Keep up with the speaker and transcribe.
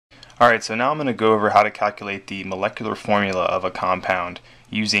Alright, so now I'm going to go over how to calculate the molecular formula of a compound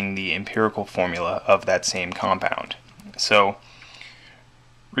using the empirical formula of that same compound. So,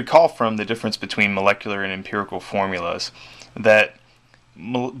 recall from the difference between molecular and empirical formulas that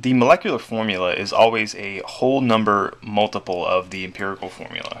the molecular formula is always a whole number multiple of the empirical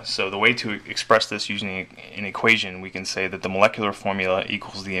formula. So the way to express this using an equation, we can say that the molecular formula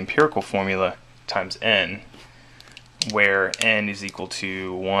equals the empirical formula times n, where n is equal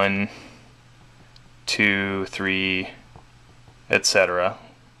to 1, 2, 3, etc.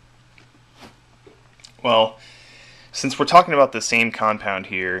 Well, since we're talking about the same compound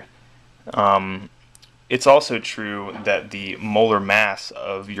here, it's also true that the molar mass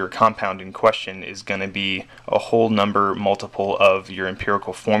of your compound in question is going to be a whole number multiple of your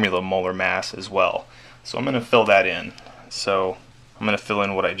empirical formula molar mass as well. So I'm going to fill that in. So I'm going to fill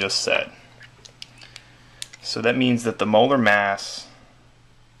in what I just said. So that means that the molar mass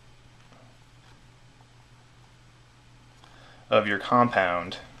of your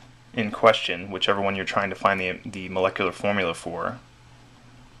compound in question, whichever one you're trying to find the molecular formula for,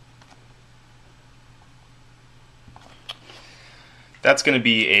 that's going to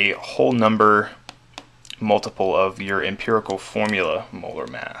be a whole number multiple of your empirical formula molar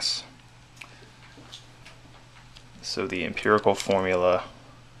mass. So the empirical formula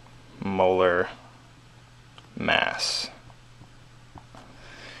molar mass.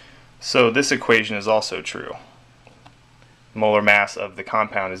 So this equation is also true. Molar mass of the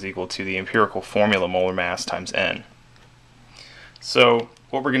compound is equal to the empirical formula molar mass times n. So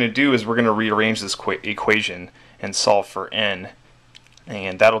what we're going to do is we're going to rearrange this equation and solve for n,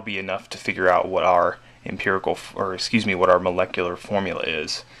 and that'll be enough to figure out what our what our molecular formula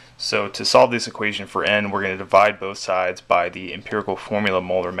is. So to solve this equation for n, we're going to divide both sides by the empirical formula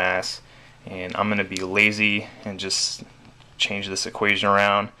molar mass. And I'm going to be lazy and just change this equation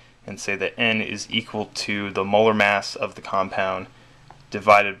around and say that n is equal to the molar mass of the compound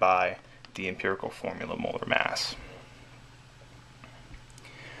divided by the empirical formula molar mass.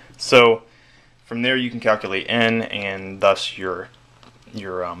 So from there you can calculate n and thus your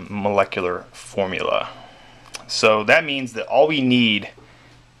molecular formula. So that means that all we need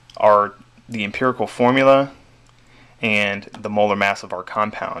are the empirical formula and the molar mass of our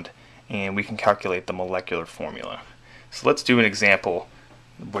compound, and we can calculate the molecular formula. So let's do an example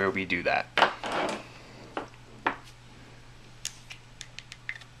where we do that.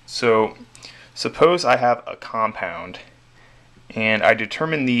 So suppose I have a compound and I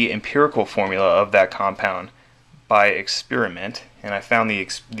determine the empirical formula of that compound by experiment, and I found the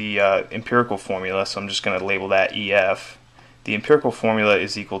empirical formula, so I'm just going to label that EF. The empirical formula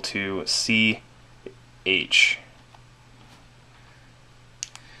is equal to CH.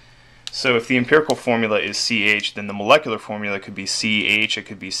 So if the empirical formula is CH, then the molecular formula could be CH, it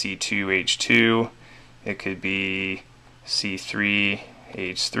could be C2H2, it could be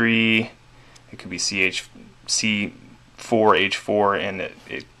C3H3, it could be C4H4, and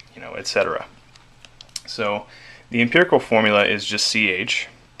etc. So the empirical formula is just CH,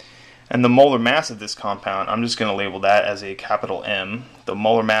 and the molar mass of this compound, I'm just going to label that as a capital M, the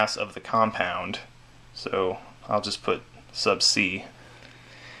molar mass of the compound, so I'll just put sub C.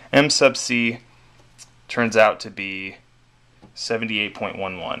 M sub C turns out to be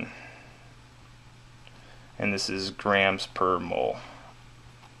 78.11, and this is grams per mole.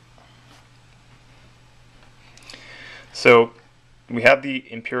 So we have the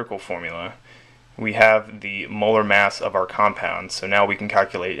empirical formula, we have the molar mass of our compound, so now we can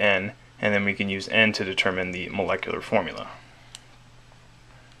calculate n, and then we can use n to determine the molecular formula.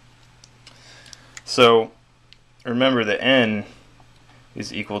 So remember that n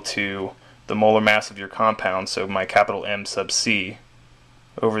is equal to the molar mass of your compound, so my capital M sub C,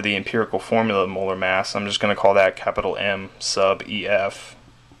 over the empirical formula molar mass. I'm just going to call that capital M sub EF.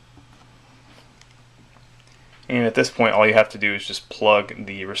 And at this point all you have to do is just plug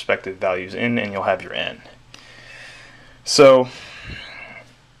the respective values in and you'll have your n. So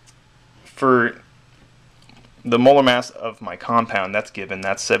for the molar mass of my compound, that's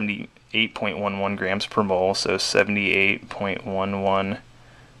 78.11 grams per mole, so 78.11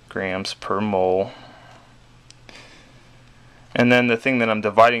 grams per mole. And then the thing that I'm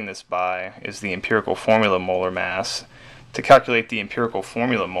dividing this by is the empirical formula molar mass. To calculate the empirical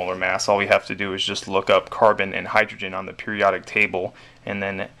formula molar mass, all we have to do is just look up carbon and hydrogen on the periodic table and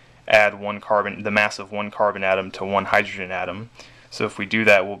then add the mass of one carbon atom to one hydrogen atom. So if we do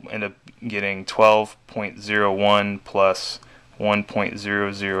that, we'll end up getting 12.01 plus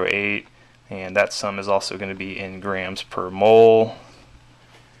 1.008, and that sum is also going to be in grams per mole.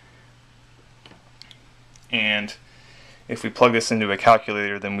 And if we plug this into a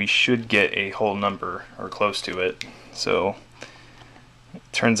calculator, then we should get a whole number or close to it. So it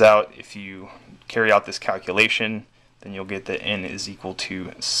turns out if you carry out this calculation, then you'll get that N is equal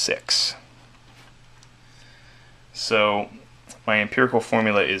to 6. So my empirical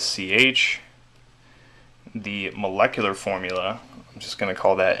formula is CH. The molecular formula, I'm just going to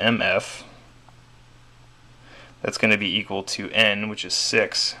call that MF. That's going to be equal to N, which is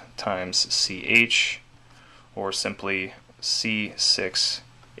 6 times CH, or simply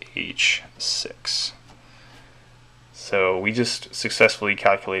C6H6. So we just successfully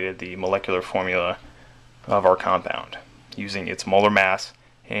calculated the molecular formula of our compound using its molar mass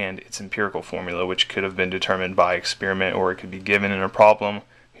and its empirical formula, which could have been determined by experiment or it could be given in a problem,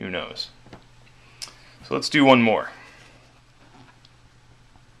 who knows. So let's do one more.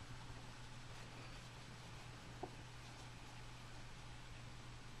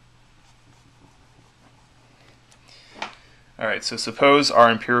 Alright, so suppose our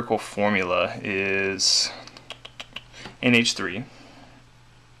empirical formula is NH3,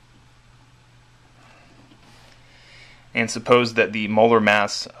 and suppose that the molar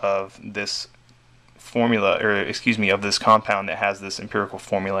mass of this formula, or excuse me, of this compound that has this empirical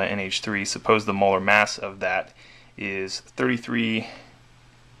formula NH3, suppose the molar mass of that is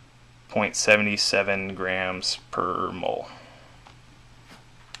 33.77 grams per mole.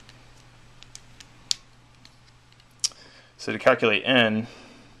 So to calculate N,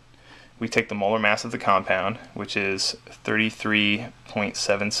 we take the molar mass of the compound, which is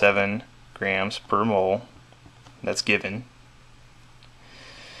 33.77 grams per mole. That's given.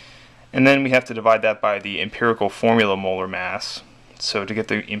 And then we have to divide that by the empirical formula molar mass. So to get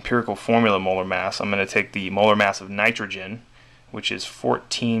the empirical formula molar mass, I'm going to take the molar mass of nitrogen, which is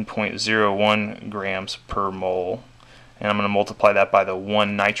 14.01 grams per mole, and I'm going to multiply that by the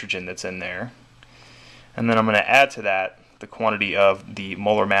 1 nitrogen that's in there. And then I'm going to add to that the quantity of the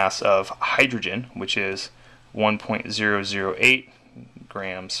molar mass of hydrogen, which is 1.008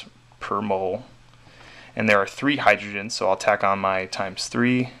 grams per mole. And there are 3 hydrogens, so I'll tack on my times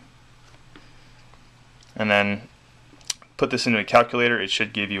 3. And then put this into a calculator. It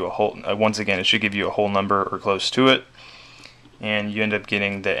should give you a whole, once again, it should give you a whole number or close to it. And you end up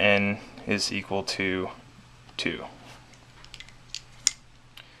getting that N is equal to 2.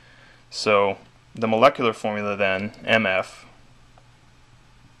 So the molecular formula then, MF,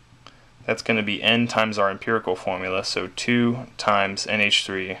 that's going to be N times our empirical formula, so 2 times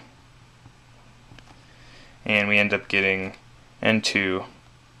NH3, and we end up getting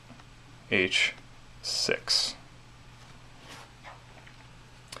N2H6.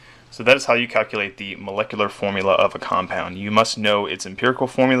 So that is how you calculate the molecular formula of a compound. You must know its empirical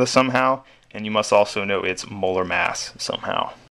formula somehow, and you must also know its molar mass somehow.